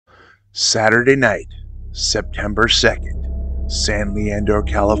Saturday night, September 2nd, San Leandro,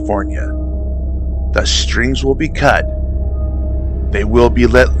 California. The strings will be cut, they will be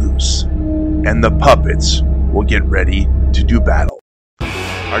let loose, and the puppets will get ready to do battle.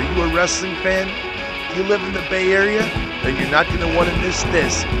 Are you a wrestling fan? Do you live in the Bay Area? Then you're not going to want to miss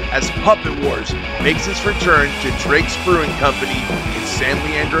this as Puppet Wars makes its return to Drake's Brewing Company in San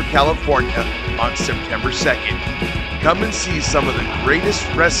Leandro, California on September 2nd. Come and see some of the greatest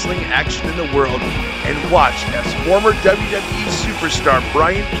wrestling action in the world and watch as former WWE superstar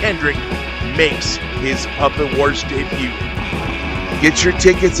Brian Kendrick makes his Puppet Wars debut. Get your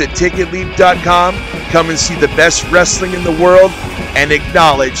tickets at ticketleap.com. Come and see the best wrestling in the world and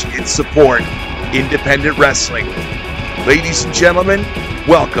acknowledge and support independent wrestling. Ladies and gentlemen,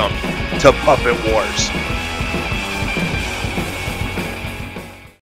 welcome to Puppet Wars.